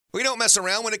don't mess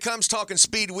around when it comes talking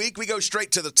Speed Week. We go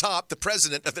straight to the top. The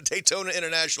president of the Daytona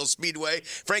International Speedway,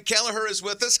 Frank Kelleher, is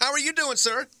with us. How are you doing,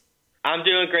 sir? I'm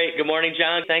doing great. Good morning,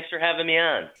 John. Thanks for having me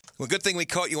on. Well, good thing we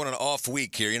caught you on an off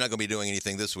week here. You're not going to be doing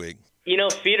anything this week.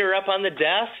 Feet are up on the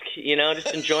desk,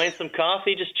 just enjoying some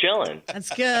coffee, just chilling. That's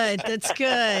good. That's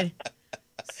good.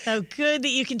 So good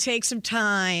that you can take some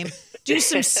time. Do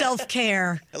some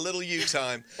self-care. A little you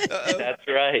time. That's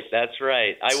right. That's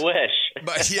right. I wish.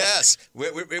 But yes,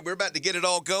 we're about to get it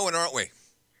all going, aren't we?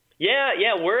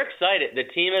 Yeah, we're excited. The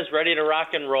team is ready to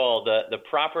rock and roll. The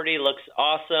property looks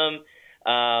awesome.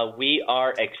 We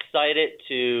are excited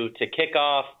to kick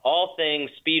off all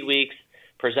things Speed Weeks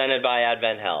presented by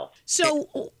Advent Health.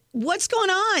 So what's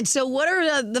going on? So what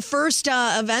are the first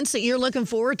events that you're looking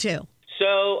forward to? So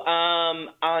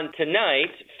on tonight,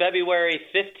 February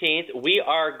 15th, we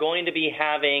are going to be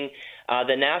having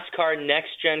the NASCAR Next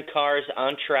Gen cars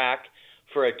on track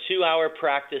for a 2-hour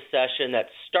practice session that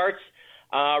starts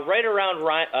right around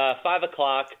 5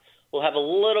 o'clock. We'll have a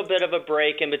little bit of a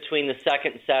break in between the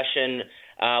second session,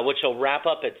 which will wrap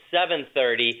up at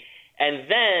 7:30. And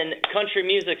then country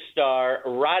music star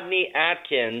Rodney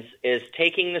Atkins is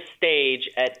taking the stage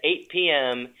at 8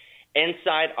 p.m.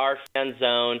 inside our fan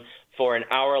zone for an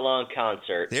hour-long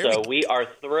concert. So we are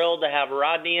thrilled to have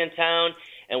Rodney in town,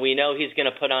 and we know he's going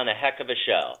to put on a heck of a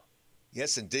show.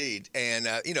 Yes, indeed. And,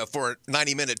 for a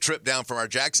 90-minute trip down for our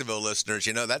Jacksonville listeners,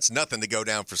 that's nothing to go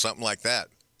down for something like that.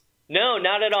 No,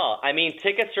 not at all. I mean,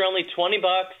 tickets are only $20.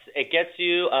 It gets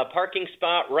you a parking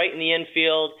spot right in the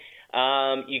infield.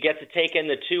 You get to take in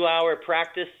the 2-hour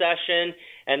practice session,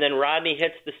 and then Rodney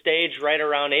hits the stage right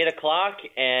around 8 o'clock,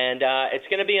 and it's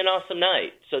going to be an awesome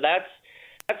night. So that's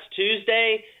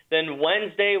Tuesday. Then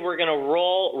Wednesday, we're going to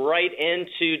roll right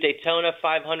into Daytona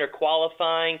 500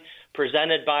 qualifying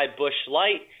presented by Busch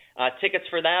Light. Tickets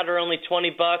for that are only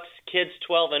 $20. Kids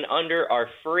 12 and under are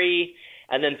free.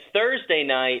 And then Thursday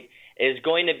night is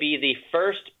going to be the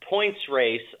first points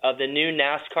race of the new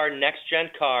NASCAR Next Gen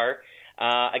car.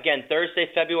 Again, Thursday,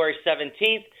 February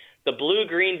 17th, the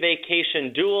Blue-Green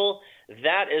Vacation Duel.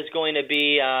 That is going to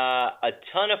be a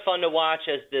ton of fun to watch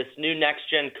as this new Next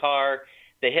Gen car,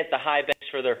 they hit the high banks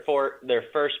for their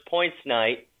first points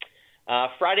night.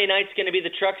 Friday night's going to be the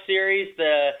Truck Series,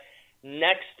 the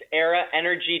Next Era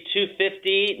Energy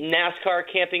 250 NASCAR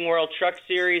Camping World Truck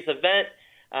Series event.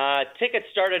 Tickets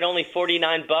start at only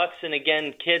 $49, and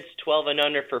again, kids 12 and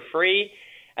under for free.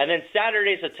 And then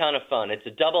Saturday's a ton of fun. It's a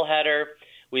doubleheader.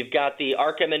 We've got the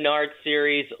ARCA Menard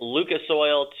Series, Lucas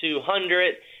Oil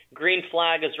 200. Green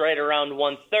flag is right around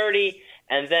 130.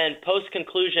 And then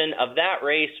post-conclusion of that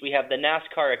race, we have the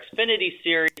NASCAR Xfinity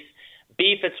Series,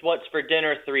 Beef It's What's for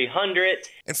Dinner 300.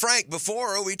 And Frank,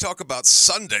 before we talk about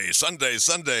Sunday,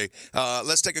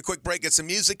 let's take a quick break, get some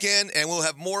music in, and we'll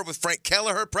have more with Frank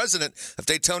Kelleher, president of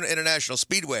Daytona International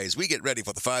Speedways. We get ready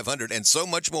for the 500 and so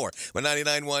much more with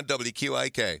 99.1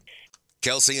 WQIK.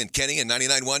 Kelsey and Kenny and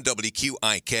 99.1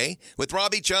 WQIK. With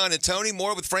Robbie, John, and Tony,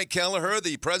 more with Frank Kelleher,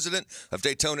 the president of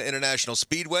Daytona International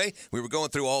Speedway. We were going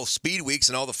through all Speed Weeks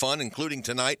and all the fun, including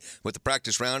tonight with the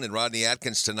practice round and Rodney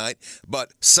Atkins tonight.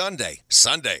 But Sunday.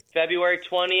 February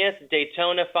 20th,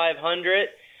 Daytona 500.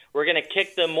 We're going to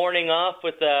kick the morning off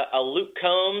with a Luke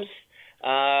Combs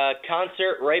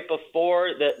concert right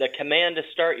before the command to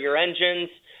start your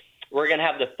engines. We're going to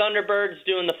have the Thunderbirds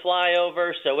doing the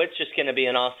flyover, so it's just going to be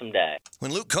an awesome day.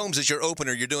 When Luke Combs is your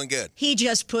opener, you're doing good. He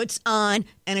just puts on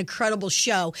an incredible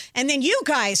show. And then you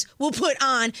guys will put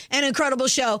on an incredible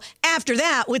show after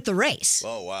that with the race.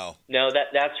 Oh, wow. No,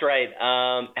 that's right.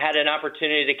 Had an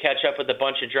opportunity to catch up with a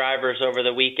bunch of drivers over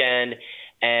the weekend,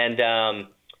 and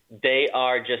they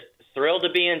are just thrilled to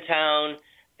be in town.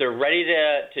 They're ready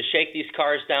to shake these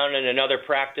cars down in another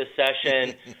practice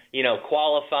session,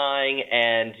 qualifying,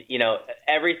 and,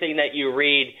 everything that you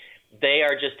read, they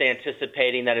are just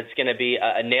anticipating that it's going to be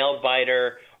a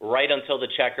nail-biter right until the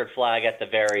checkered flag at the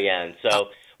very end.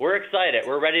 So we're excited.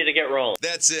 We're ready to get rolling.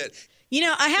 That's it.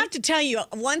 I have to tell you,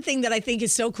 one thing that I think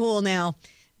is so cool now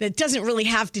that doesn't really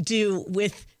have to do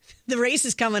with the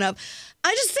races coming up.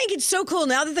 I just think it's so cool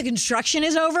now that the construction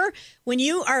is over. When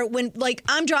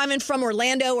I'm driving from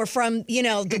Orlando or from,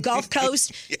 the Gulf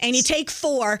Coast yes. And you take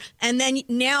 4, and then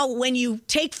now when you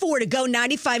take 4 to go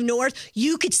 95 north,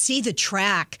 you could see the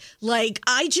track.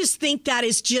 I just think that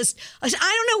is I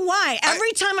don't know why.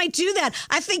 Every time I do that,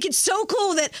 I think it's so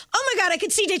cool that, oh my God, I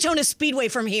could see Daytona Speedway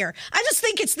from here. I just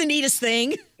think it's the neatest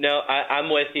thing. No, I'm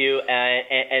with you.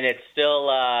 And it's still,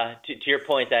 to your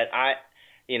point that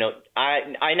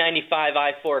I-95,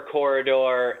 I-4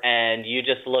 corridor, and you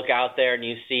just look out there and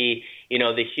you see,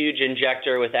 the huge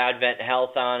injector with Advent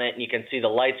Health on it, and you can see the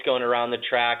lights going around the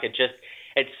track.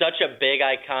 it's such a big,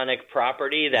 iconic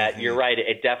property that you're right.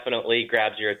 It definitely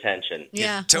grabs your attention.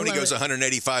 Yeah, Tony goes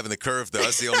 185 in the curve, though.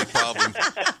 That's the only problem.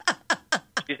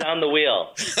 She's on the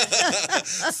wheel.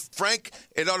 Frank,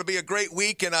 it ought to be a great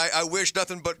week, and I wish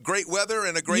nothing but great weather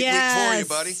and a great week for you,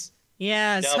 buddy.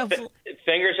 Yes. No,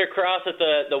 fingers are crossed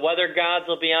that the weather gods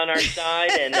will be on our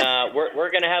side, and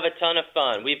we're going to have a ton of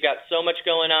fun. We've got so much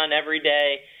going on every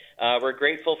day. We're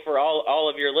grateful for all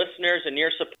of your listeners and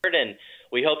your support, and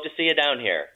we hope to see you down here.